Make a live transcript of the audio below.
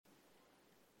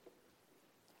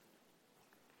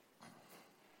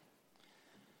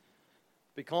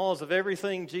Because of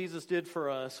everything Jesus did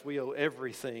for us, we owe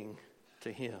everything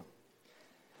to Him.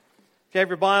 If you have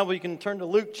your Bible, you can turn to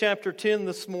Luke chapter 10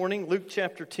 this morning. Luke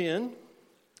chapter 10.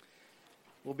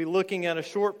 We'll be looking at a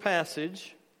short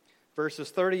passage,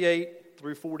 verses 38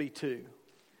 through 42.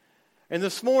 And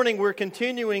this morning we're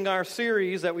continuing our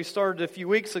series that we started a few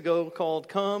weeks ago called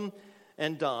Come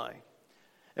and Die.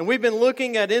 And we've been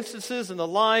looking at instances in the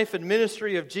life and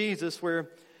ministry of Jesus where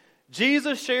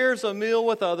Jesus shares a meal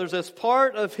with others as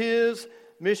part of His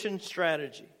mission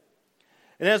strategy.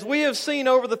 And as we have seen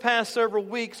over the past several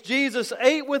weeks, Jesus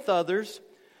ate with others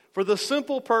for the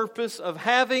simple purpose of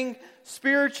having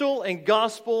spiritual and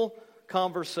gospel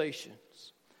conversations.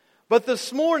 But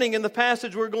this morning in the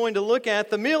passage we're going to look at,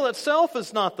 the meal itself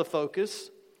is not the focus,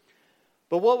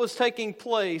 but what was taking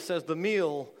place as the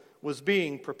meal was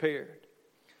being prepared.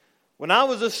 When I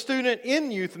was a student in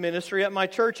youth ministry at my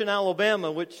church in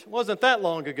Alabama, which wasn't that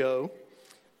long ago,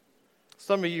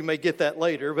 some of you may get that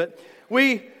later, but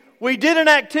we did an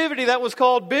activity that was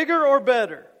called Bigger or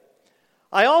Better.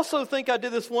 I also think I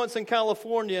did this once in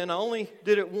California, and I only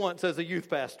did it once as a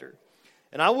youth pastor.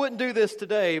 And I wouldn't do this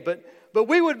today, but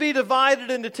we would be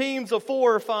divided into teams of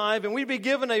 4 or 5, and we'd be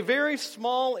given a very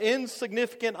small,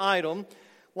 insignificant item,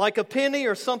 like a penny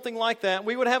or something like that.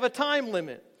 We would have a time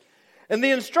limit. And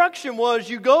the instruction was,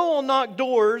 you go and knock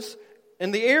doors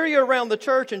in the area around the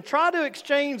church and try to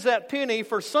exchange that penny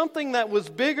for something that was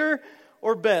bigger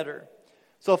or better.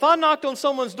 So if I knocked on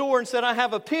someone's door and said, I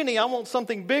have a penny, I want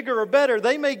something bigger or better,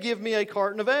 they may give me a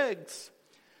carton of eggs.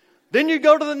 Then you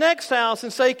go to the next house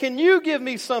and say, can you give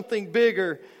me something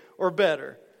bigger or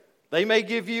better? They may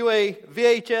give you a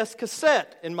VHS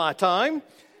cassette in my time,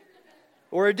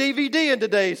 or a DVD in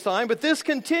today's time, but this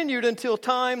continued until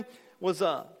time was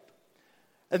up.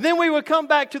 And then we would come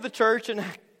back to the church and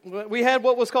we had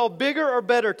what was called Bigger or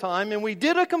Better time, and we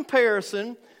did a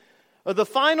comparison of the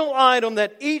final item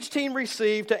that each team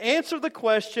received to answer the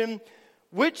question,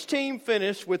 which team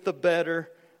finished with the better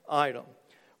item?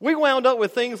 We wound up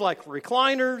with things like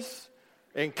recliners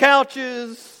and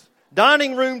couches,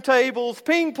 dining room tables,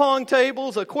 ping pong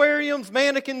tables, aquariums,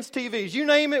 mannequins, TVs. You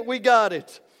name it, we got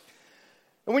it.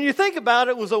 And when you think about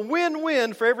it, it was a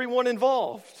win-win for everyone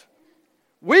involved.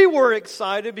 We were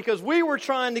excited because we were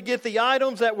trying to get the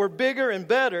items that were bigger and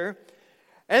better.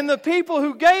 And the people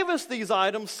who gave us these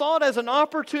items saw it as an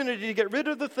opportunity to get rid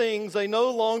of the things they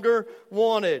no longer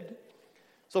wanted.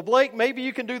 So Blake, maybe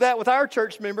you can do that with our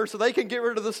church members so they can get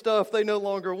rid of the stuff they no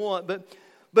longer want.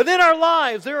 But in our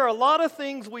lives, there are a lot of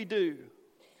things we do.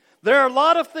 There are a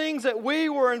lot of things that we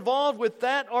were involved with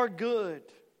that are good.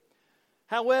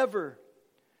 However,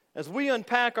 as we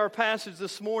unpack our passage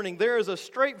this morning, there is a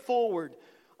straightforward,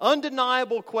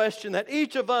 undeniable question that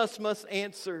each of us must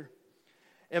answer.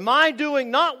 Am I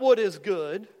doing not what is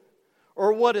good,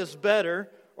 or what is better,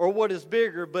 or what is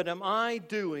bigger, but am I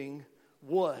doing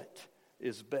what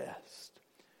is best?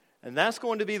 And that's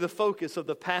going to be the focus of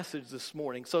the passage this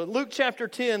morning. So Luke chapter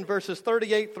 10, verses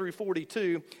 38 through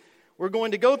 42, we're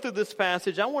going to go through this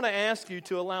passage. I want to ask you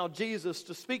to allow Jesus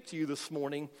to speak to you this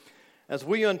morning as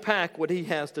we unpack what He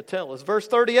has to tell us. Verse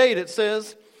 38, it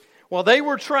says, while they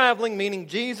were traveling, meaning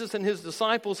Jesus and His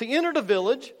disciples, He entered a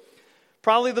village,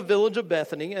 probably the village of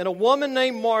Bethany, and a woman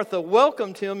named Martha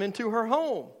welcomed Him into her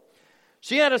home.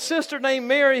 She had a sister named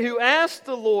Mary who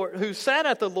sat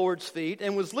at the Lord's feet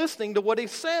and was listening to what He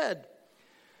said.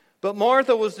 But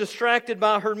Martha was distracted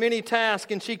by her many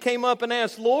tasks, and she came up and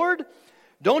asked, Lord,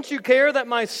 don't you care that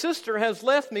my sister has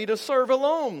left me to serve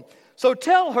alone? So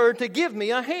tell her to give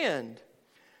me a hand.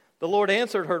 The Lord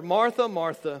answered her, Martha,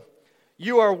 Martha,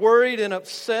 you are worried and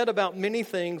upset about many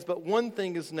things, but one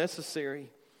thing is necessary.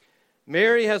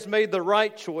 Mary has made the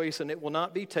right choice, and it will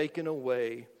not be taken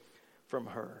away from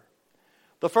her.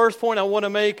 The first point I want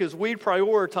to make is we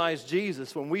prioritize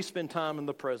Jesus when we spend time in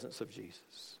the presence of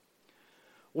Jesus.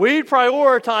 We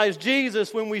prioritize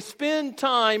Jesus when we spend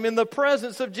time in the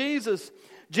presence of Jesus.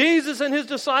 Jesus and His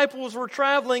disciples were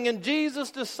traveling, and Jesus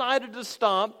decided to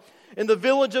stop in the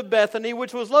village of Bethany,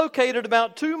 which was located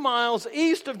about 2 miles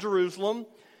east of Jerusalem,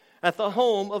 at the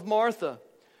home of Martha.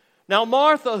 Now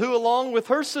Martha, who along with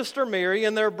her sister Mary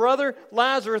and their brother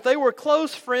Lazarus, they were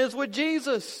close friends with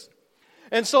Jesus.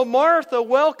 And so Martha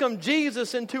welcomed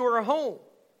Jesus into her home.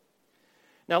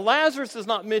 Now Lazarus is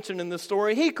not mentioned in this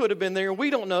story. He could have been there, we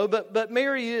don't know, but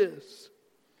Mary is.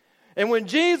 And when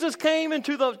Jesus came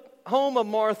into the home of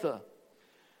Martha,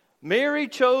 Mary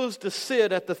chose to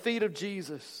sit at the feet of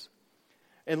Jesus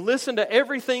and listen to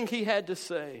everything He had to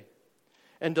say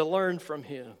and to learn from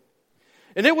Him.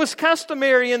 And it was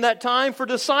customary in that time for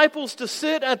disciples to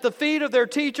sit at the feet of their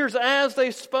teachers as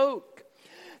they spoke.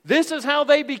 This is how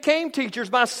they became teachers,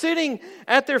 by sitting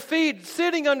at their feet,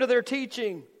 sitting under their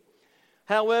teaching.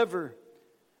 However,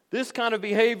 this kind of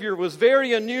behavior was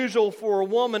very unusual for a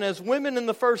woman, as women in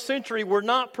the first century were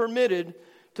not permitted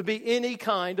to be any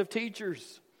kind of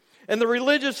teachers. And the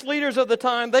religious leaders of the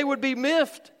time, they would be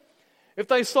miffed if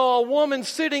they saw a woman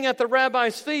sitting at the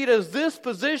rabbi's feet, as this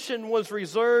position was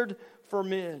reserved for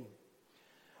men.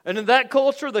 And in that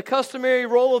culture, the customary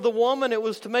role of the woman, it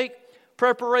was to make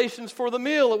preparations for the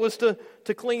meal. It was to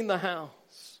clean the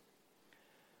house.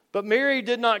 But Mary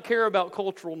did not care about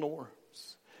cultural norms.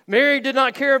 Mary did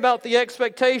not care about the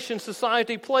expectations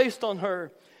society placed on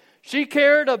her. She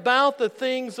cared about the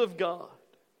things of God.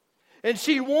 And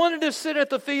she wanted to sit at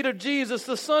the feet of Jesus,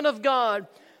 the Son of God,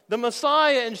 the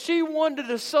Messiah, and she wanted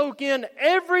to soak in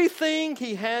everything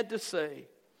He had to say.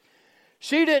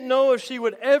 She didn't know if she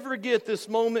would ever get this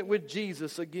moment with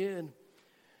Jesus again.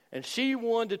 And she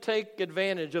wanted to take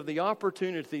advantage of the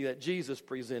opportunity that Jesus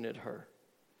presented her.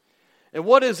 And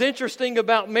what is interesting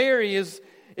about Mary is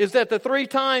that the 3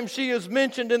 times she is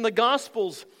mentioned in the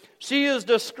Gospels, she is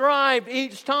described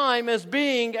each time as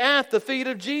being at the feet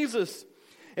of Jesus.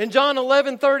 In John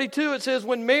 11:32 it says,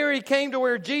 when Mary came to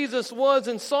where Jesus was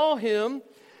and saw Him,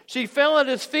 she fell at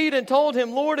His feet and told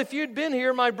Him, Lord, if you'd been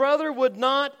here, my brother would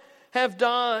not have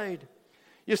died.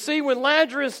 You see, when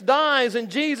Lazarus dies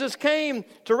and Jesus came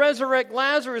to resurrect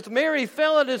Lazarus, Mary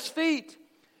fell at His feet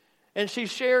and she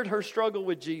shared her struggle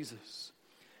with Jesus.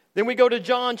 Then we go to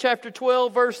John chapter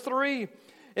 12, verse 3.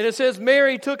 And it says,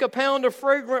 Mary took a pound of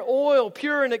fragrant oil,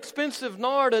 pure and expensive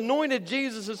nard, anointed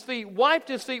Jesus' feet, wiped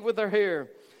His feet with her hair.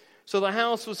 So the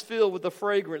house was filled with the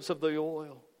fragrance of the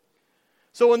oil.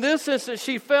 So in this instance,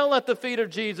 she fell at the feet of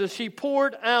Jesus. She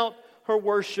poured out her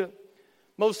worship,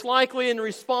 most likely in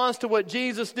response to what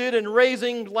Jesus did in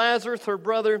raising Lazarus, her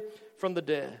brother, from the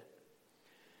dead.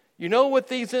 You know what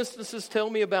these instances tell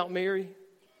me about Mary?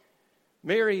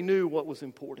 Mary knew what was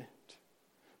important.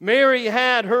 Mary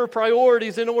had her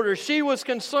priorities in order. She was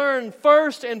concerned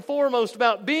first and foremost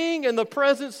about being in the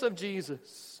presence of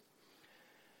Jesus.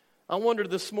 I wonder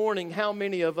this morning how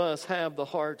many of us have the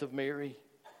heart of Mary.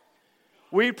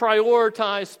 We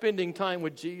prioritize spending time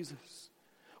with Jesus.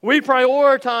 We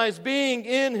prioritize being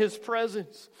in His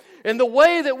presence. And the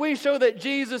way that we show that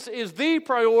Jesus is the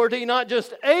priority, not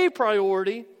just a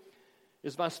priority,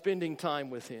 is by spending time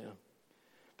with Him.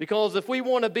 Because if we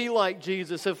want to be like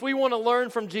Jesus, if we want to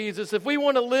learn from Jesus, if we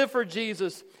want to live for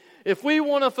Jesus, if we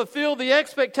want to fulfill the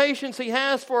expectations He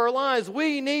has for our lives,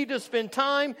 we need to spend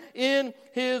time in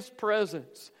His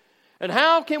presence. And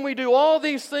how can we do all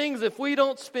these things if we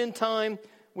don't spend time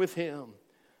with Him?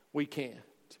 We can't.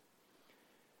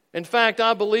 In fact,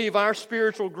 I believe our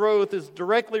spiritual growth is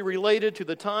directly related to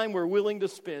the time we're willing to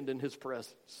spend in His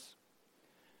presence.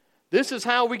 This is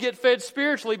how we get fed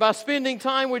spiritually, by spending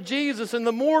time with Jesus. And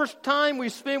the more time we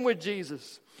spend with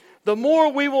Jesus, the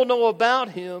more we will know about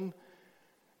Him,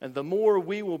 and the more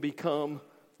we will become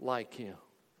like Him.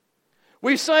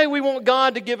 We say we want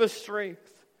God to give us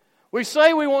strength. We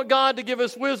say we want God to give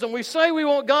us wisdom. We say we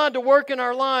want God to work in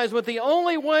our lives. But the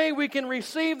only way we can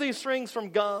receive these things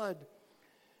from God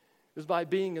is by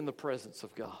being in the presence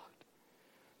of God.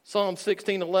 Psalm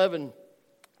 16:11,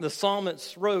 the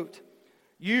psalmist wrote,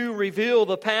 You reveal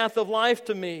the path of life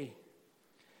to me.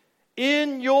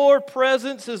 In your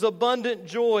presence is abundant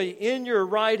joy. In your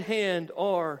right hand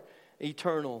are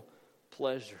eternal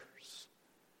pleasures.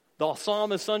 The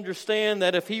psalmist understand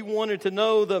that if he wanted to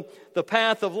know the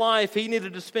path of life, he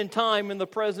needed to spend time in the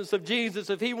presence of Jesus.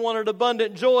 If he wanted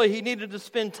abundant joy, he needed to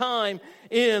spend time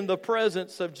in the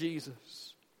presence of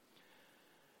Jesus.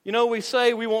 You know, we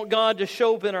say we want God to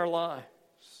show up in our life.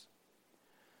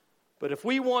 But if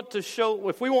we want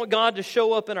God to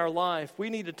show up in our life, we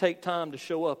need to take time to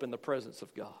show up in the presence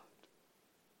of God.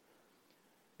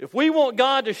 If we want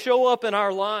God to show up in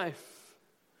our life,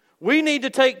 we need to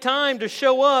take time to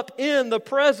show up in the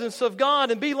presence of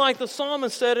God and be like the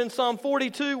psalmist said in Psalm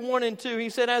 42, 1 and 2. He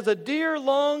said, As a deer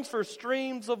longs for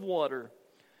streams of water,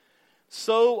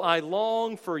 so I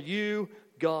long for you,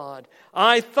 God.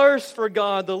 I thirst for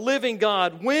God, the living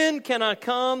God. When can I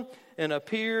come and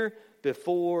appear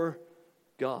before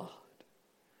God?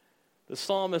 The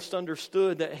psalmist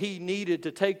understood that he needed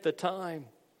to take the time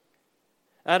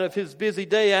out of his busy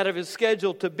day, out of his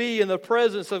schedule, to be in the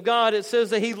presence of God. It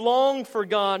says that he longed for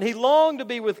God. He longed to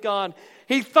be with God.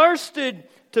 He thirsted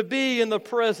to be in the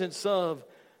presence of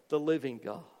the living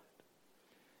God.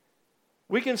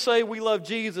 We can say we love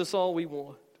Jesus all we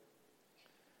want.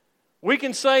 We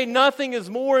can say nothing is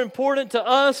more important to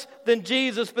us than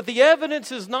Jesus, but the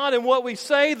evidence is not in what we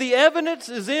say. The evidence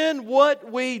is in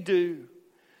what we do.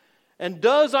 And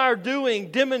does our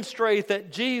doing demonstrate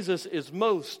that Jesus is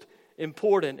most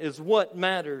important, is what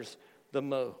matters the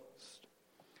most?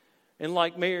 And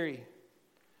like Mary,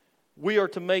 we are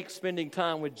to make spending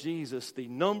time with Jesus the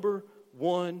number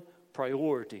one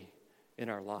priority in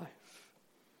our life.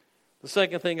 The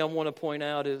second thing I want to point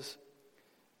out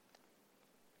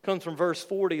comes from verse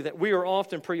 40, that we are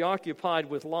often preoccupied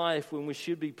with life when we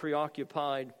should be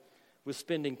preoccupied with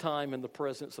spending time in the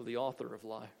presence of the author of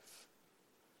life.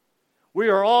 We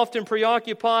are often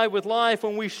preoccupied with life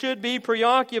when we should be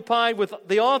preoccupied with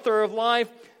the author of life,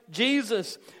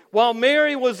 Jesus. While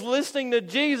Mary was listening to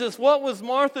Jesus, what was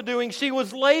Martha doing? She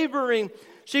was laboring.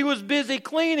 She was busy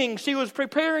cleaning. She was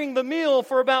preparing the meal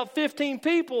for about 15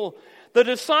 people, the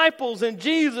disciples and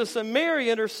Jesus and Mary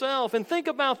and herself. And think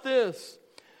about this.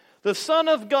 The Son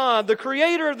of God, the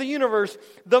Creator of the universe,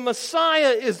 the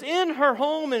Messiah is in her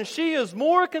home, and she is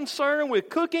more concerned with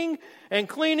cooking and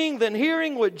cleaning than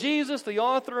hearing what Jesus, the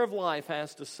author of life,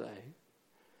 has to say.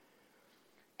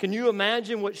 Can you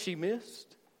imagine what she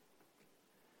missed?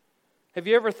 Have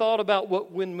you ever thought about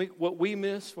what we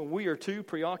miss when we are too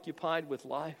preoccupied with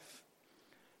life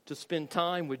to spend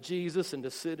time with Jesus and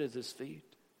to sit at His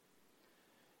feet?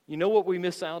 You know what we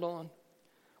miss out on?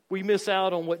 We miss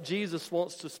out on what Jesus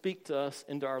wants to speak to us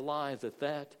into our lives at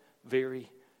that very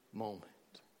moment.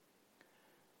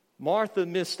 Martha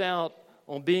missed out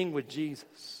on being with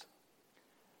Jesus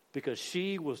because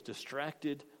she was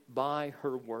distracted by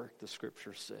her work, the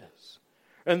Scripture says.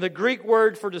 And the Greek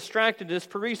word for distracted is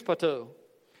perispato.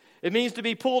 It means to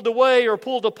be pulled away or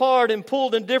pulled apart and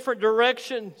pulled in different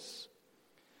directions.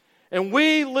 And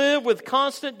we live with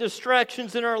constant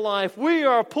distractions in our life. We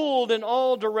are pulled in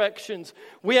all directions.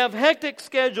 We have hectic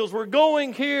schedules. We're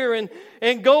going here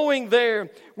and going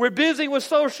there. We're busy with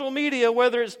social media,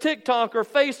 whether it's TikTok or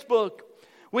Facebook.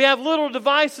 We have little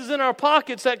devices in our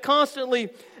pockets that constantly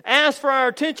ask for our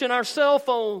attention, our cell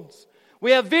phones.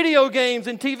 We have video games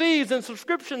and TVs and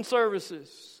subscription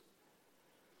services.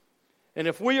 And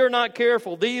if we are not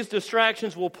careful, these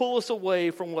distractions will pull us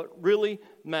away from what really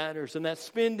matters, and that's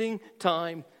spending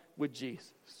time with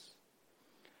Jesus.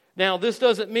 Now, this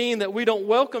doesn't mean that we don't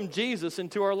welcome Jesus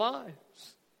into our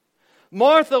lives.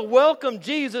 Martha welcomed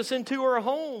Jesus into her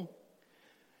home.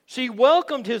 She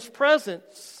welcomed His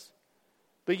presence,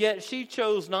 but yet she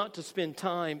chose not to spend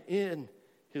time in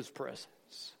His presence.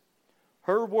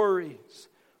 Her worries,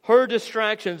 her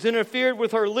distractions interfered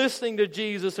with her listening to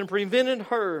Jesus and prevented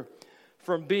her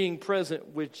from being present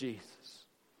with Jesus.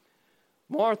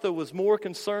 Martha was more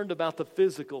concerned about the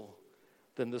physical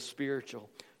than the spiritual.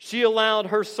 She allowed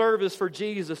her service for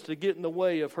Jesus to get in the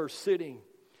way of her sitting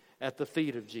at the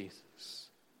feet of Jesus.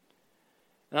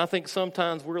 And I think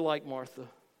sometimes we're like Martha.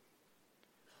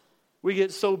 We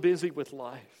get so busy with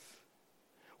life.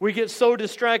 We get so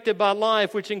distracted by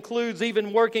life, which includes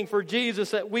even working for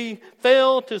Jesus, that we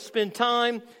fail to spend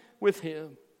time with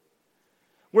Him.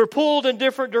 We're pulled in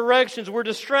different directions. We're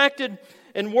distracted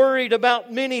and worried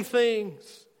about many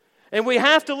things. And we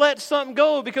have to let something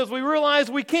go because we realize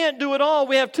we can't do it all.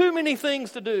 We have too many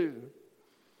things to do.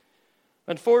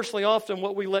 Unfortunately, often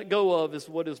what we let go of is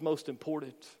what is most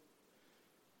important.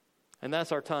 And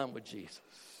that's our time with Jesus.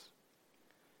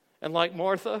 And like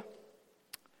Martha,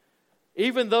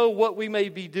 even though what we may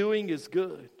be doing is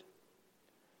good,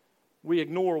 we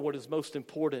ignore what is most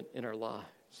important in our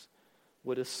lives,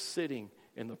 what is sitting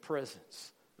in the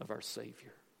presence of our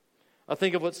Savior. I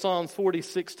think of what Psalms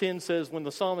 46:10 says when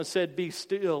the psalmist said, "Be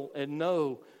still and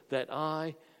know that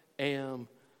I am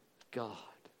God."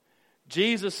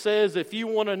 Jesus says, if you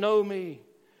want to know me,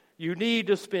 you need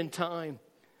to spend time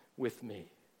with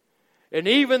me. And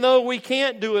even though we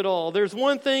can't do it all, there's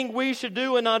one thing we should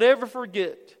do and not ever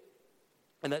forget,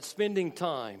 and that's spending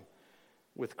time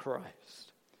with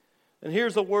Christ. And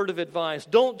here's a word of advice.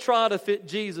 Don't try to fit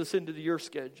Jesus into your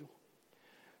schedule.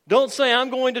 Don't say,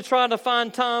 I'm going to try to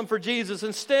find time for Jesus.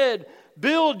 Instead,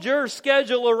 build your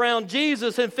schedule around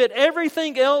Jesus and fit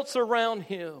everything else around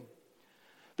Him.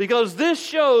 Because this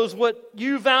shows what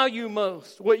you value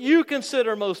most, what you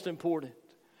consider most important.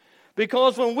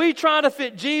 Because when we try to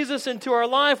fit Jesus into our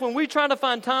life, when we try to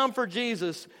find time for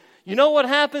Jesus, you know what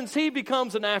happens? He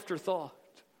becomes an afterthought.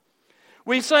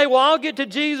 We say, well, I'll get to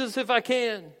Jesus if I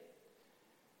can.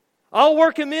 I'll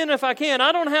work Him in if I can.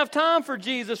 I don't have time for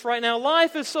Jesus right now.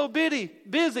 Life is so busy.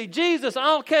 Jesus,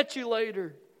 I'll catch you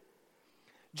later.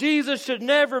 Jesus should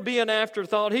never be an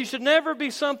afterthought. He should never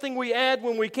be something we add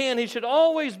when we can. He should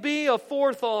always be a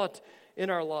forethought in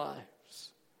our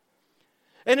lives.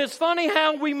 And it's funny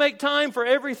how we make time for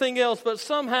everything else, but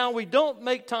somehow we don't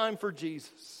make time for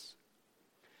Jesus.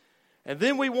 And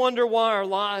then we wonder why our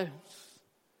lives,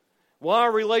 Why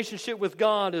our relationship with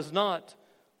God is not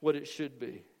what it should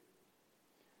be.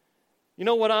 You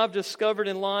know what I've discovered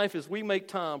in life is we make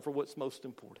time for what's most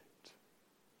important.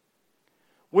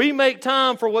 We make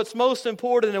time for what's most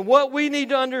important, and what we need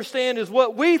to understand is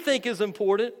what we think is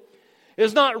important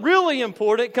is not really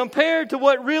important compared to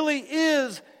what really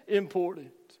is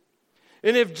important.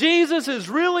 And if Jesus is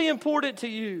really important to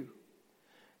you,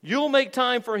 you'll make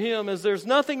time for Him, as there's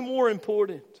nothing more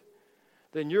important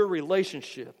than your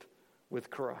relationship with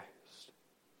Christ.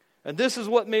 And this is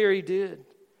what Mary did.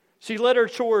 She let her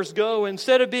chores go.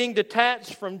 Instead of being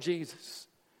detached from Jesus,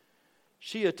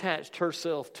 she attached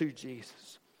herself to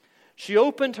Jesus. She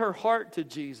opened her heart to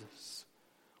Jesus,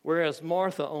 whereas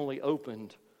Martha only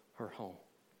opened her home.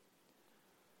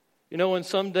 You know, in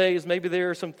some days, maybe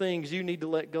there are some things you need to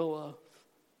let go of.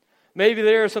 Maybe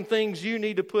there are some things you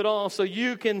need to put off so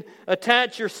you can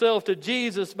attach yourself to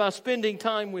Jesus by spending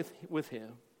time with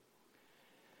Him.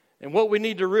 And what we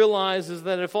need to realize is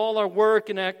that if all our work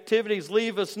and activities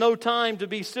leave us no time to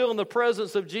be still in the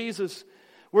presence of Jesus,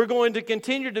 we're going to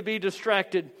continue to be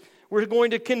distracted. We're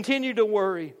going to continue to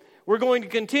worry. We're going to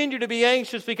continue to be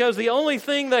anxious, because the only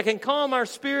thing that can calm our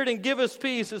spirit and give us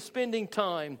peace is spending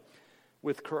time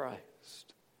with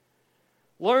Christ.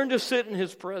 Learn to sit in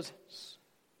His presence.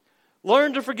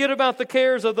 Learn to forget about the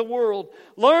cares of the world.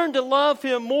 Learn to love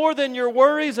Him more than your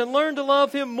worries, and learn to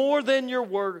love Him more than your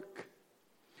work.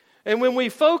 And when we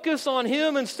focus on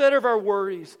Him instead of our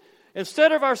worries,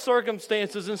 instead of our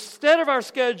circumstances, instead of our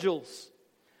schedules,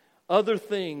 other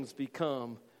things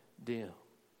become dim.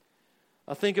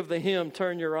 I think of the hymn,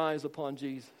 "Turn Your Eyes Upon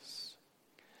Jesus."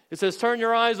 It says, "Turn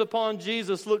your eyes upon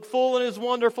Jesus, look full in His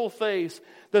wonderful face.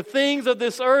 The things of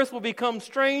this earth will become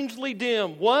strangely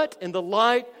dim." What? In the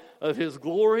light of His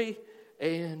glory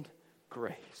and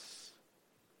grace.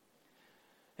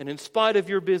 And in spite of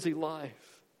your busy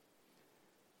life,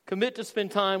 commit to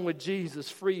spend time with Jesus,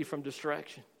 free from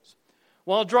distractions.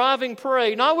 While driving,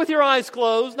 pray. Not with your eyes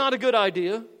closed, not a good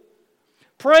idea.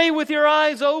 Pray with your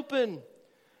eyes open.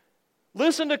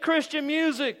 Listen to Christian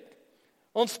music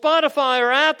on Spotify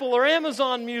or Apple or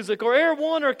Amazon Music or Air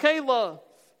One or K-Love.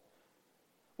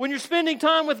 When you're spending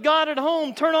time with God at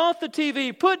home, turn off the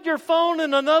TV. Put your phone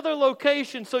in another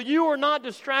location so you are not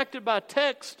distracted by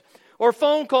text or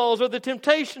phone calls or the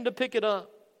temptation to pick it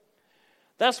up.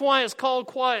 That's why it's called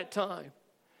quiet time.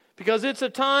 Because it's a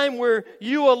time where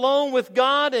you alone with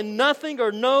God and nothing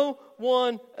or no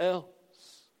one else.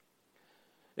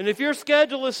 And if your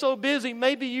schedule is so busy,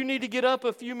 maybe you need to get up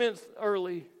a few minutes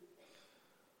early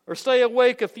or stay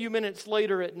awake a few minutes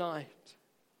later at night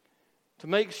to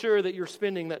make sure that you're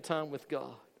spending that time with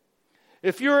God.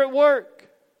 If you're at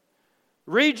work,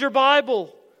 read your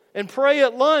Bible and pray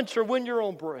at lunch or when you're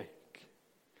on break.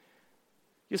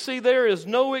 You see, there is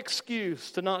no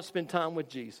excuse to not spend time with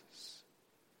Jesus.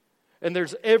 And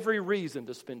there's every reason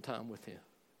to spend time with Him.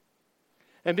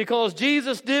 And because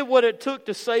Jesus did what it took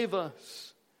to save us,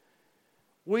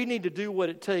 we need to do what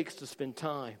it takes to spend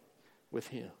time with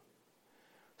Him.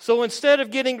 So instead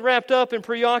of getting wrapped up and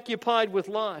preoccupied with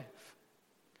life,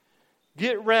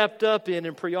 get wrapped up in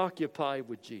and preoccupied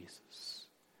with Jesus.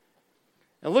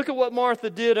 And look at what Martha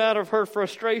did out of her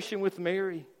frustration with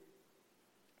Mary.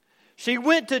 She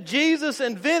went to Jesus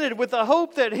and vented with the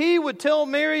hope that He would tell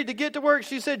Mary to get to work.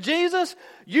 She said, "Jesus,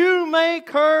 you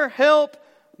make her help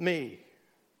me."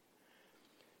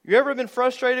 You ever been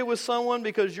frustrated with someone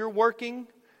because you're working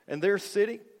and they're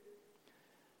sitting?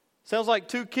 Sounds like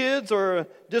two kids or a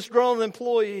disgruntled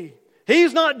employee.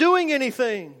 He's not doing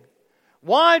anything.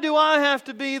 Why do I have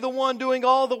to be the one doing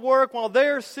all the work while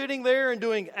they're sitting there and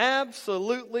doing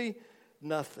absolutely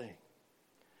nothing?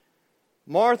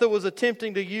 Martha was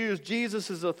attempting to use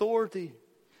Jesus' authority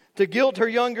to guilt her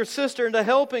younger sister into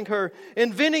helping her,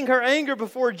 and venting her anger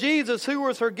before Jesus, who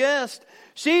was her guest.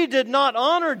 She did not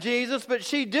honor Jesus, but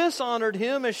she dishonored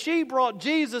Him as she brought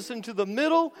Jesus into the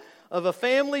middle of a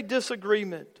family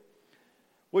disagreement,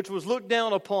 which was looked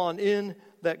down upon in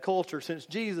that culture since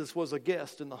Jesus was a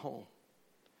guest in the home.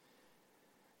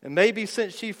 And maybe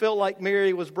since she felt like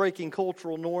Mary was breaking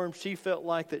cultural norms, she felt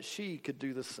like that she could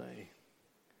do the same.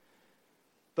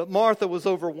 But Martha was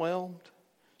overwhelmed.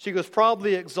 She was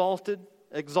probably exhausted,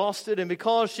 and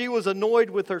because she was annoyed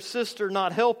with her sister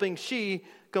not helping, she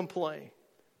complained.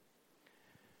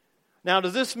 Now,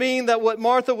 does this mean that what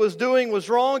Martha was doing was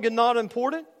wrong and not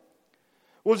important?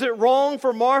 Was it wrong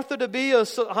for Martha to be a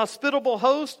hospitable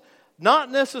host?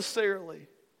 Not necessarily.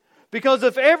 Because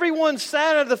if everyone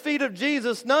sat at the feet of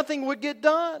Jesus, nothing would get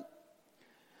done.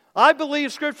 I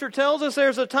believe Scripture tells us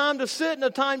there's a time to sit and a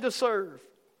time to serve.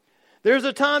 There's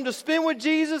a time to spend with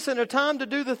Jesus and a time to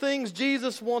do the things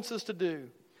Jesus wants us to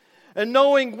do. and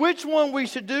knowing which one we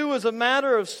should do is a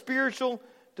matter of spiritual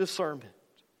discernment.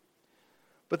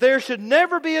 But there should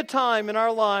never be a time in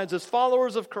our lives as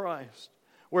followers of Christ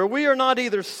where we are not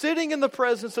either sitting in the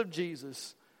presence of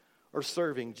Jesus or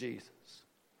serving Jesus.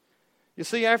 You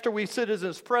see, after we sit in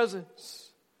His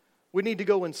presence, we need to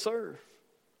go and serve.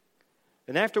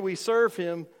 And after we serve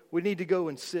Him, we need to go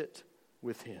and sit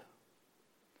with Him.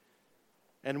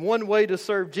 And one way to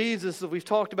serve Jesus, that we've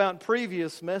talked about in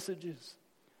previous messages,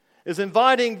 is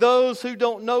inviting those who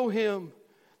don't know Him,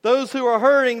 those who are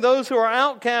hurting, those who are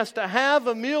outcast, to have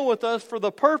a meal with us for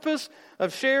the purpose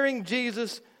of sharing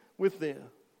Jesus with them.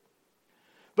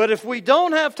 But if we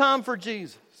don't have time for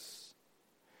Jesus,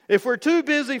 if we're too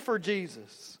busy for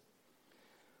Jesus,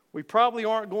 we probably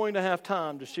aren't going to have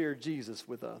time to share Jesus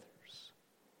with others.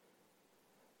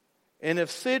 And if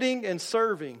sitting and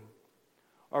serving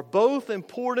are both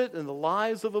important in the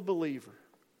lives of a believer,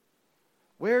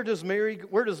 where does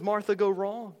Martha go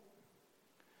wrong?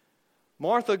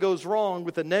 Martha goes wrong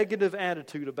with a negative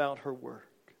attitude about her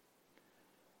work.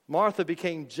 Martha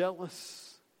became jealous.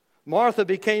 Martha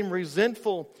became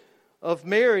resentful of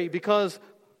Mary because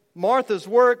Martha's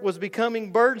work was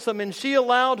becoming burdensome, and she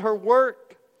allowed her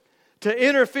work to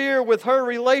interfere with her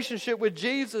relationship with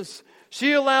Jesus.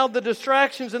 She allowed the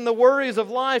distractions and the worries of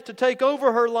life to take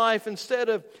over her life instead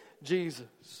of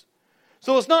Jesus.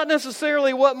 So it's not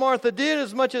necessarily what Martha did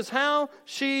as much as how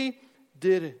she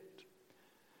did it.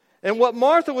 And what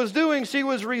Martha was doing, she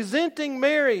was resenting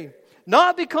Mary,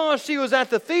 not because she was at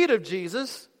the feet of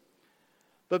Jesus,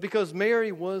 but because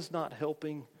Mary was not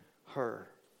helping her.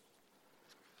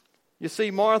 You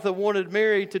see, Martha wanted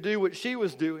Mary to do what she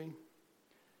was doing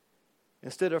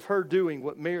instead of her doing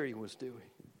what Mary was doing.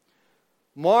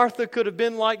 Martha could have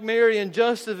been like Mary and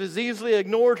just as easily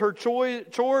ignored her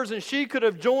chores, and she could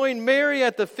have joined Mary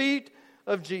at the feet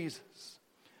of Jesus.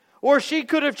 Or she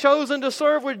could have chosen to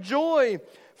serve with joy,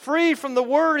 free from the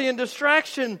worry and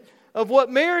distraction of what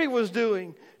Mary was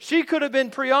doing. She could have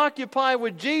been preoccupied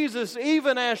with Jesus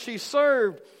even as she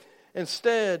served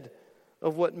instead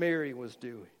of what Mary was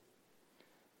doing.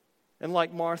 And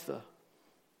like Martha,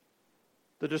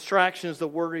 the distractions, the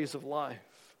worries of life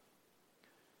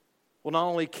will not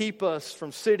only keep us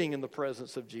from sitting in the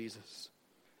presence of Jesus,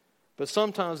 but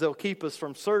sometimes they'll keep us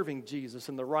from serving Jesus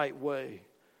in the right way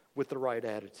with the right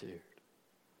attitude.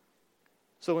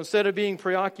 So instead of being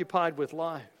preoccupied with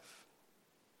life,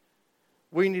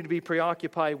 we need to be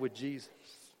preoccupied with Jesus.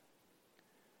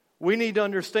 We need to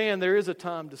understand there is a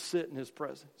time to sit in His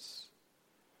presence,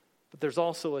 but there's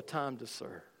also a time to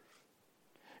serve.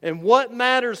 And what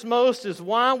matters most is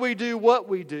why we do what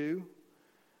we do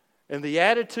and the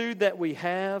attitude that we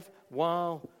have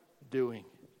while doing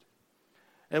it.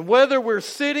 And whether we're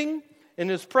sitting in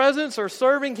His presence or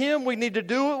serving Him, we need to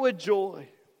do it with joy.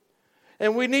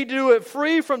 And we need to do it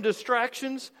free from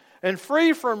distractions and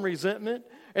free from resentment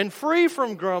and free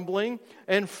from grumbling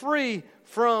and free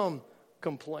from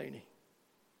complaining.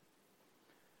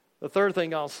 The third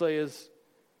thing I'll say is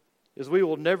we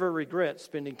will never regret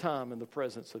spending time in the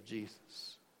presence of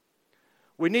Jesus.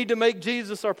 We need to make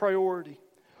Jesus our priority.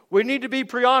 We need to be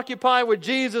preoccupied with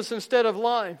Jesus instead of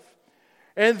life.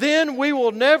 And then we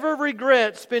will never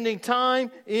regret spending time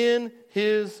in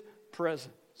His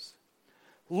presence.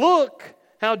 Look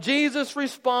how Jesus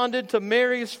responded to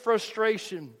Mary's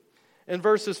frustration in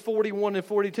verses 41 and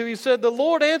 42. He said, "The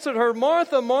Lord answered her,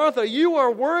 'Martha, Martha, you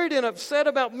are worried and upset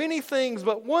about many things,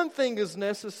 but one thing is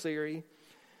necessary.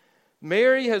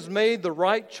 Mary has made the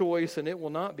right choice, and it will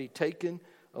not be taken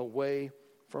away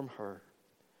from her.'"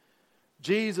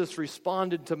 Jesus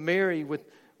responded to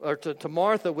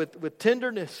Martha with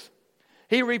tenderness.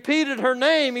 He repeated her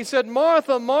name. He said,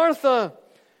 "Martha, Martha."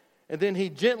 And then He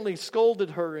gently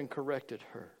scolded her and corrected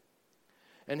her.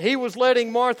 And He was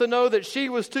letting Martha know that she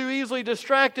was too easily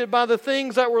distracted by the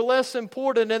things that were less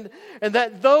important, and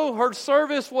that though her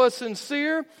service was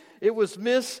sincere, it was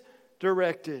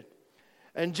misdirected.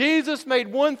 And Jesus made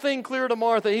one thing clear to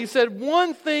Martha. He said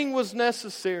one thing was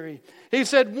necessary. He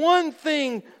said one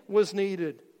thing was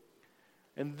needed.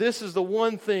 And this is the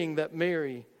one thing that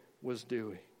Mary was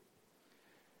doing.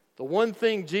 The one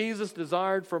thing Jesus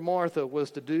desired for Martha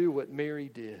was to do what Mary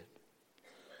did.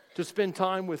 To spend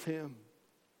time with Him.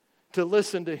 To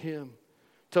listen to Him.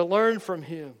 To learn from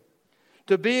Him.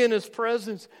 To be in His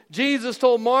presence. Jesus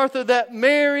told Martha that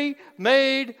Mary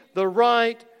made the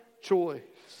right choice.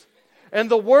 And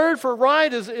the word for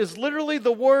right is literally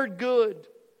the word good.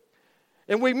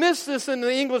 And we miss this in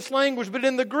the English language, but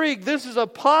in the Greek, this is a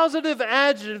positive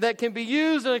adjective that can be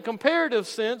used in a comparative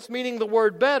sense, meaning the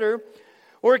word better,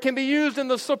 or it can be used in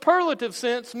the superlative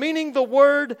sense, meaning the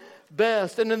word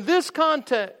best. And in this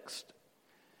context,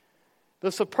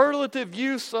 The superlative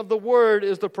use of the word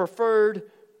is the preferred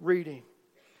reading.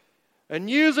 And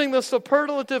using the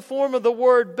superlative form of the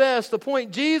word best, the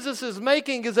point Jesus is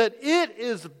making is that it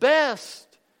is best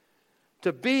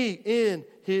to be in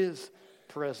His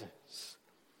presence.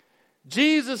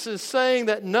 Jesus is saying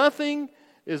that nothing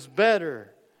is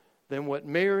better than what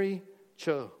Mary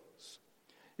chose.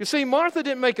 You see, Martha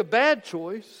didn't make a bad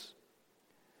choice,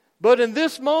 but in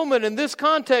this moment, in this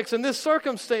context, in this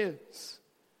circumstance,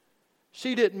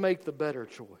 she didn't make the better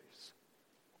choice.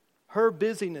 Her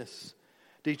busyness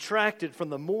detracted from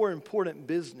the more important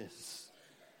business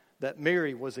that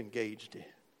Mary was engaged in.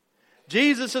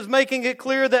 Jesus is making it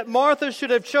clear that Martha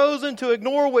should have chosen to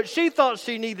ignore what she thought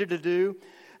she needed to do,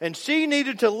 and she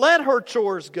needed to let her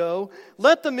chores go,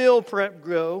 let the meal prep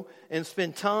go, and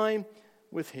spend time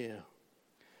with Him.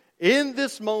 In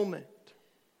this moment,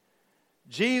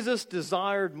 Jesus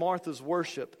desired Martha's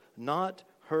worship, not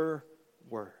her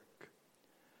work.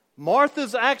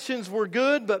 Martha's actions were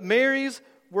good, but Mary's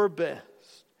were best.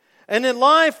 And in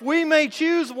life, we may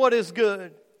choose what is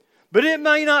good, but it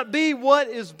may not be what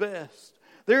is best.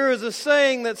 There is a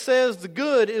saying that says the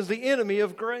good is the enemy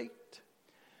of great.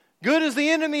 Good is the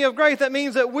enemy of great. That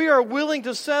means that we are willing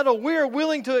to settle. We are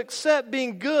willing to accept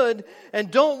being good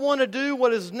and don't want to do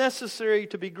what is necessary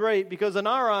to be great, because in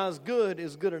our eyes, good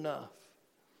is good enough.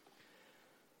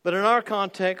 But in our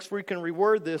context, we can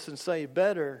reword this and say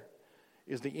better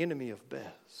is the enemy of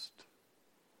best.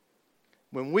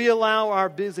 When we allow our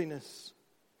busyness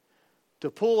to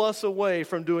pull us away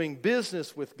from doing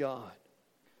business with God,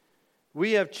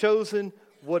 we have chosen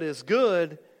what is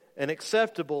good and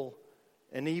acceptable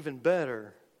and even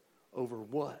better over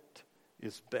what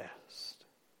is best.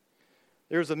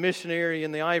 There's a missionary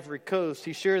in the Ivory Coast.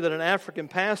 He shared that an African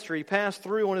pastor he passed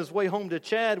through on his way home to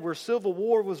Chad, where civil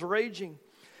war was raging.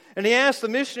 And he asked the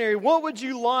missionary, "What would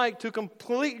you like to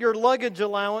complete your luggage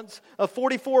allowance of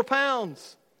 44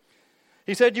 pounds?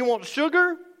 He said, "You want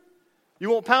sugar? You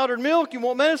want powdered milk? You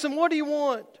want medicine? What do you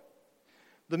want?"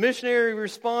 The missionary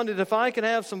responded, "If I could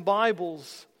have some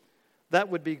Bibles, that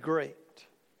would be great."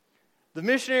 The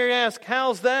missionary asked,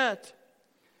 "How's that?"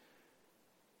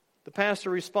 The pastor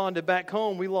responded, "Back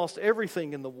home, we lost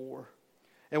everything in the war.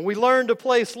 And we learned to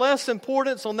place less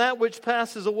importance on that which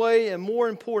passes away and more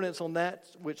importance on that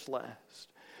which lasts.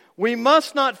 We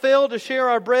must not fail to share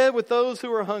our bread with those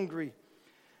who are hungry.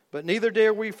 But neither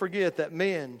dare we forget that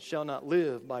man shall not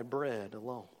live by bread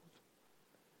alone."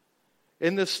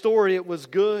 In this story, it was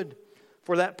good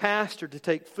for that pastor to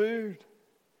take food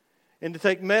and to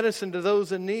take medicine to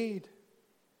those in need.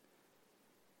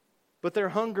 But their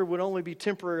hunger would only be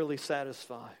temporarily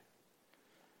satisfied.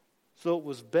 So it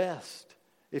was best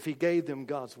if he gave them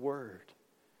God's word,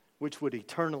 which would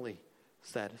eternally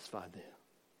satisfy them.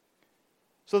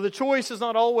 So the choice is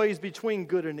not always between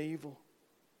good and evil.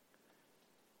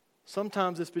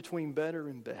 Sometimes it's between better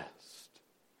and best.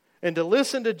 And to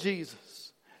listen to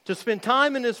Jesus, to spend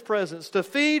time in His presence, to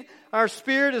feed our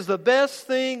spirit is the best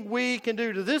thing we can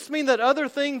do. Does this mean that other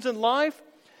things in life,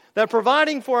 that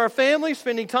providing for our family,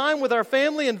 spending time with our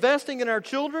family, investing in our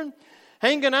children,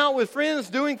 hanging out with friends,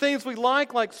 doing things we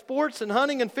like sports and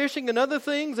hunting and fishing and other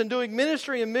things, and doing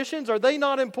ministry and missions, are they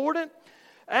not important?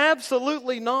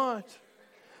 Absolutely not.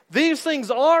 These things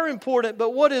are important,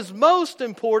 but what is most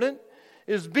important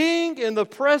is being in the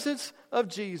presence of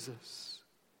Jesus.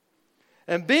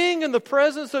 And being in the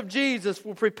presence of Jesus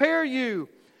will prepare you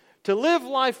to live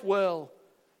life well,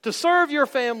 to serve your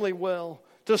family well,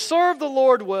 to serve the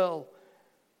Lord well.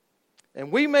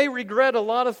 And we may regret a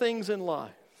lot of things in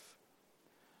life,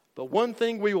 but one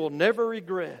thing we will never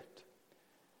regret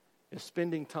is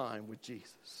spending time with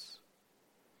Jesus.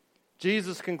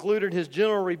 Jesus concluded His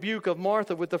gentle rebuke of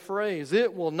Martha with the phrase,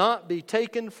 "It will not be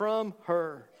taken from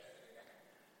her."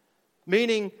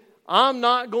 Meaning, I'm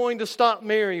not going to stop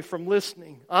Mary from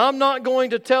listening. I'm not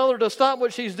going to tell her to stop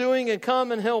what she's doing and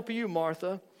come and help you,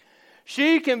 Martha.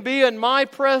 She can be in my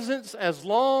presence as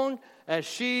long as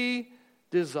she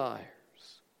desires.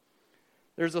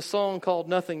 There's a song called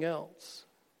 "Nothing Else."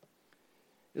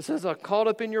 It says, "I'm caught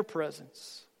up in your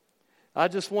presence. I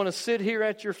just want to sit here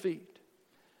at your feet.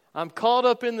 I'm caught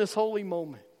up in this holy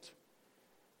moment.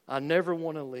 I never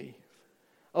want to leave.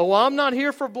 Oh, I'm not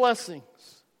here for blessings.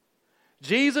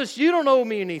 Jesus, you don't owe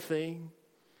me anything.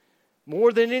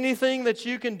 More than anything that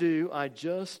you can do, I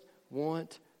just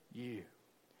want you.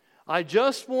 I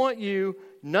just want you.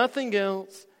 Nothing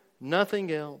else,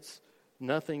 nothing else,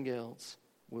 nothing else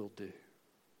will do."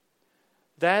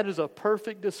 That is a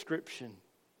perfect description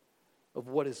of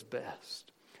what is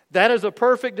best. That is a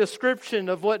perfect description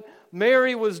of what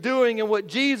Mary was doing and what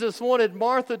Jesus wanted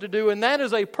Martha to do. And that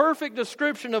is a perfect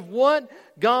description of what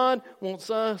God wants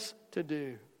us to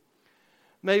do.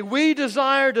 May we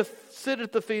desire to sit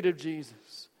at the feet of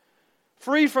Jesus,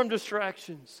 free from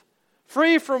distractions,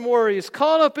 free from worries,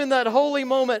 caught up in that holy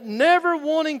moment, never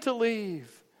wanting to leave,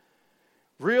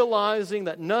 realizing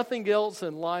that nothing else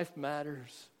in life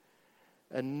matters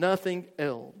and nothing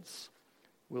else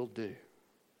will do.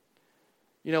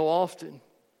 You know, often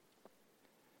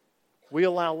we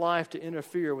allow life to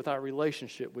interfere with our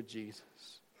relationship with Jesus.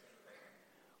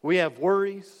 We have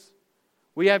worries.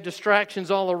 We have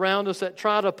distractions all around us that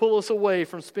try to pull us away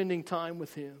from spending time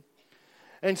with Him.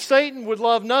 And Satan would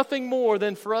love nothing more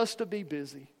than for us to be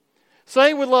busy.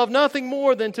 Satan would love nothing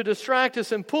more than to distract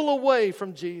us and pull away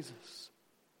from Jesus.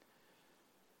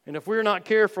 And if we're not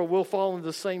careful, we'll fall into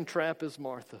the same trap as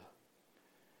Martha.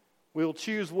 We'll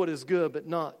choose what is good, but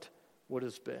not what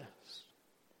is best.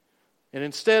 And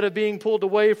instead of being pulled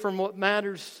away from what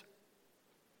matters,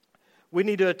 we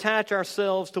need to attach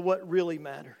ourselves to what really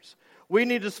matters. We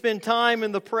need to spend time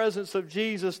in the presence of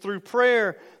Jesus through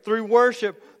prayer, through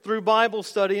worship, through Bible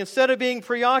study. Instead of being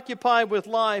preoccupied with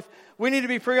life, we need to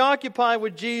be preoccupied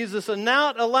with Jesus and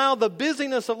not allow the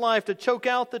busyness of life to choke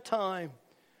out the time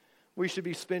we should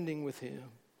be spending with Him.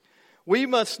 We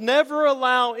must never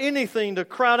allow anything to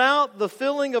crowd out the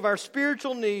filling of our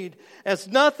spiritual need, as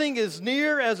nothing is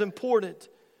near as important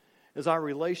as our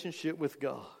relationship with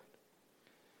God.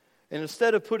 And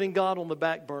instead of putting God on the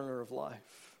back burner of life,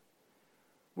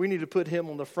 we need to put Him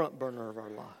on the front burner of our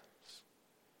lives.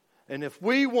 And if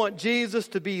we want Jesus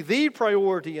to be the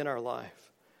priority in our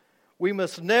life, we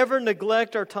must never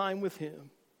neglect our time with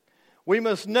Him. We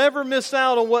must never miss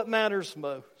out on what matters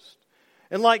most.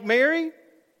 And like Mary,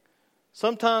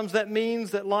 sometimes that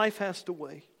means that life has to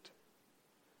wait.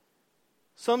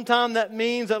 Sometimes that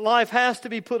means that life has to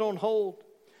be put on hold.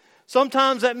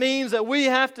 Sometimes that means that we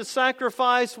have to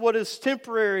sacrifice what is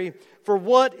temporary for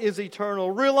what is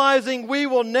eternal, realizing we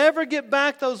will never get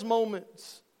back those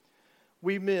moments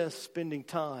we miss spending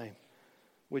time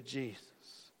with Jesus.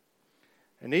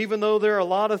 And even though there are a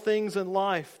lot of things in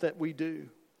life that we do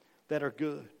that are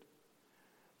good,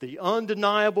 the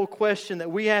undeniable question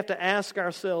that we have to ask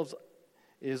ourselves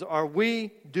is, are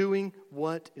we doing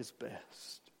what is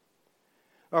best?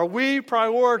 Are we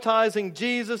prioritizing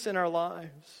Jesus in our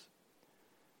lives?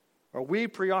 Are we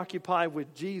preoccupied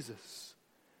with Jesus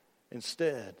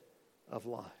instead of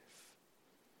life?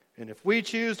 And if we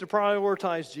choose to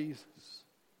prioritize Jesus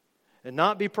and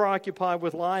not be preoccupied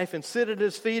with life and sit at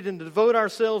His feet and devote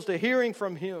ourselves to hearing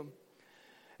from Him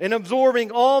and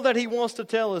absorbing all that He wants to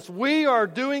tell us, we are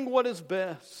doing what is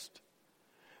best.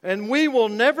 And we will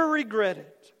never regret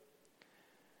it.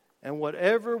 And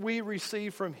whatever we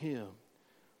receive from Him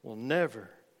will never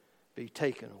be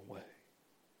taken away.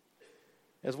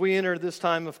 As we enter this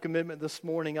time of commitment this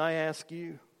morning, I ask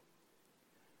you,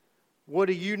 what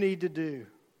do you need to do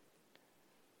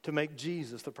to make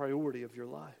Jesus the priority of your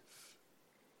life?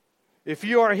 If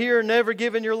you are here never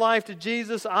giving your life to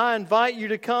Jesus, I invite you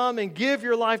to come and give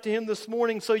your life to Him this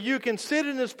morning so you can sit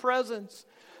in His presence,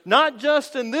 not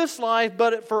just in this life,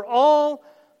 but for all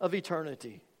of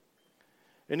eternity.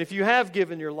 And if you have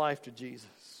given your life to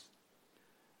Jesus,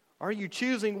 are you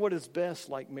choosing what is best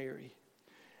like Mary?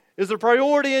 Is the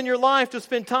priority in your life to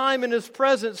spend time in His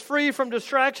presence, free from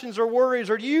distractions or worries?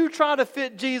 Or do you try to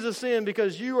fit Jesus in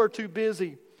because you are too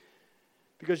busy,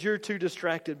 because you're too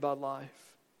distracted by life,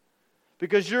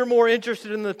 because you're more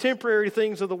interested in the temporary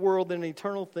things of the world than the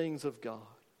eternal things of God?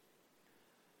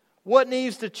 What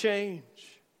needs to change?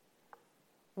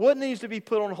 What needs to be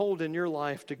put on hold in your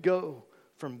life to go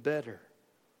from better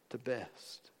to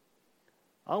best?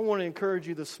 I want to encourage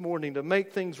you this morning to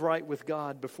make things right with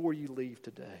God before you leave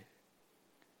today.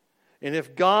 And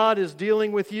if God is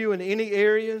dealing with you in any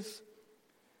areas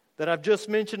that I've just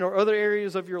mentioned or other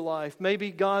areas of your life,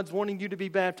 maybe God's wanting you to be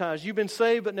baptized. You've been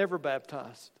saved but never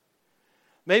baptized.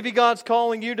 Maybe God's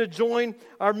calling you to join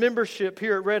our membership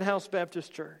here at Red House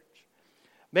Baptist Church.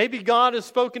 Maybe God has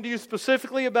spoken to you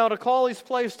specifically about a call He's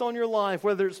placed on your life,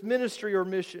 whether it's ministry or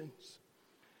missions.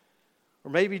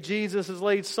 Or maybe Jesus has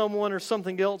laid someone or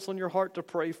something else on your heart to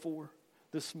pray for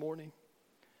this morning.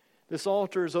 This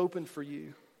altar is open for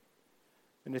you.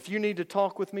 And if you need to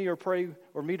talk with me or pray,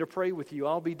 or me to pray with you,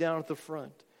 I'll be down at the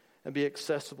front and be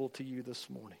accessible to you this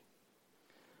morning.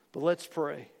 But let's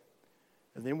pray.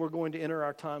 And then we're going to enter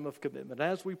our time of commitment.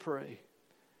 As we pray,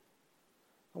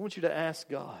 I want you to ask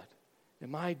God,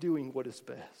 am I doing what is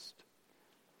best?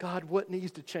 God, what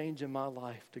needs to change in my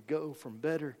life to go from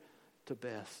better to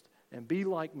best and be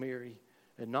like Mary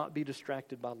and not be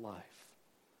distracted by life?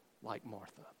 like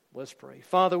Martha. Let's pray.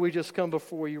 Father, we just come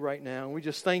before you right now, and we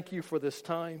just thank you for this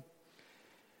time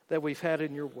that we've had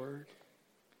in your word.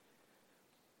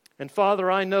 And Father,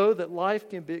 I know that life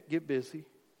can get busy.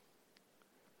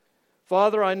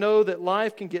 Father, I know that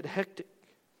life can get hectic.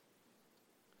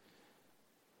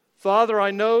 Father,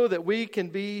 I know that we can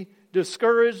be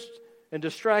discouraged and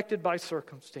distracted by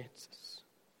circumstances.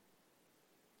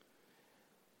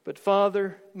 But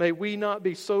Father, may we not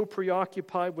be so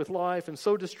preoccupied with life and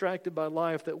so distracted by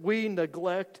life that we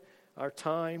neglect our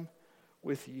time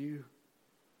with you.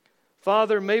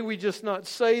 Father, may we just not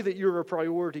say that you're a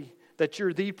priority, that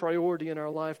you're the priority in our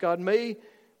life. God, may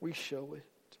we show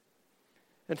it.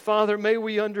 And Father, may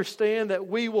we understand that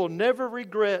we will never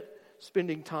regret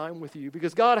spending time with you.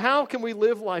 Because God, how can we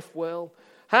live life well?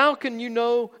 How can we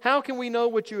know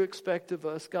what you expect of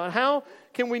us, God? How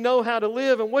can we know how to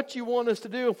live and what you want us to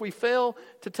do if we fail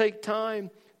to take time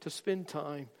to spend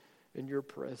time in your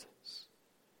presence?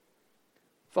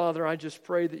 Father, I just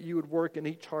pray that you would work in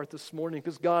each heart this morning,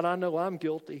 because God, I know I'm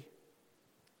guilty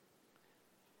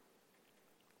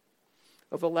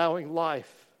of allowing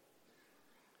life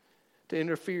to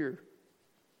interfere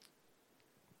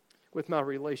with my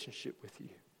relationship with you.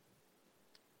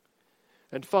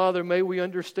 And Father, may we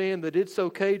understand that it's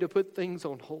okay to put things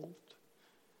on hold.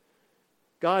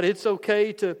 God, it's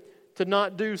okay to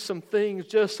not do some things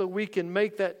just so we can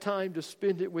make that time to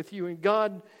spend it with you. And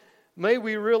God, may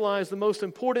we realize the most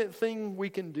important thing we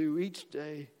can do each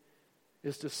day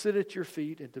is to sit at your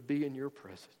feet and to be in your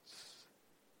presence.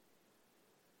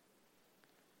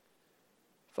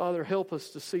 Father, help us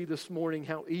to see this morning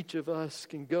how each of us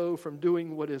can go from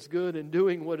doing what is good and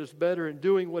doing what is better and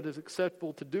doing what is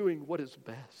acceptable to doing what is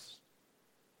best.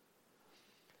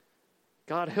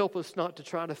 God, help us not to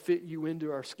try to fit you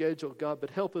into our schedule, God, but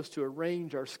help us to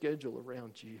arrange our schedule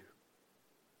around you.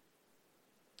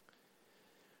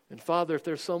 And Father, if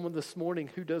there's someone this morning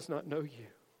who does not know you,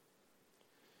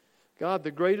 God,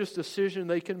 the greatest decision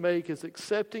they can make is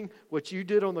accepting what you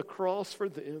did on the cross for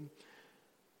them,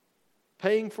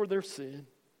 paying for their sin,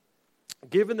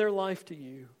 giving their life to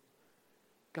you.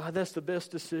 God, that's the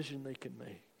best decision they can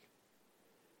make.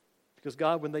 Because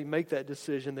God, when they make that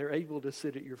decision, they're able to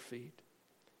sit at your feet.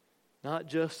 Not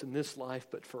just in this life,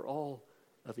 but for all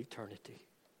of eternity.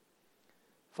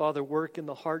 Father, work in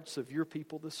the hearts of your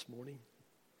people this morning.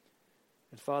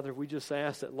 And Father, we just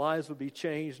ask that lives would be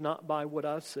changed, not by what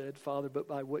I've said, Father, but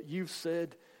by what you've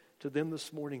said to them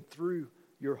this morning through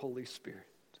your Holy Spirit.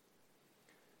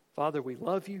 Father, we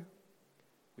love you,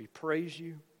 we praise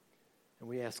you, and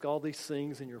we ask all these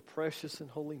things in your precious and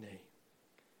holy name.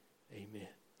 Amen.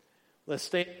 Let's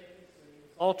stand.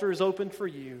 The altar is open for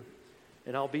you,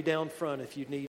 and I'll be down front if you need.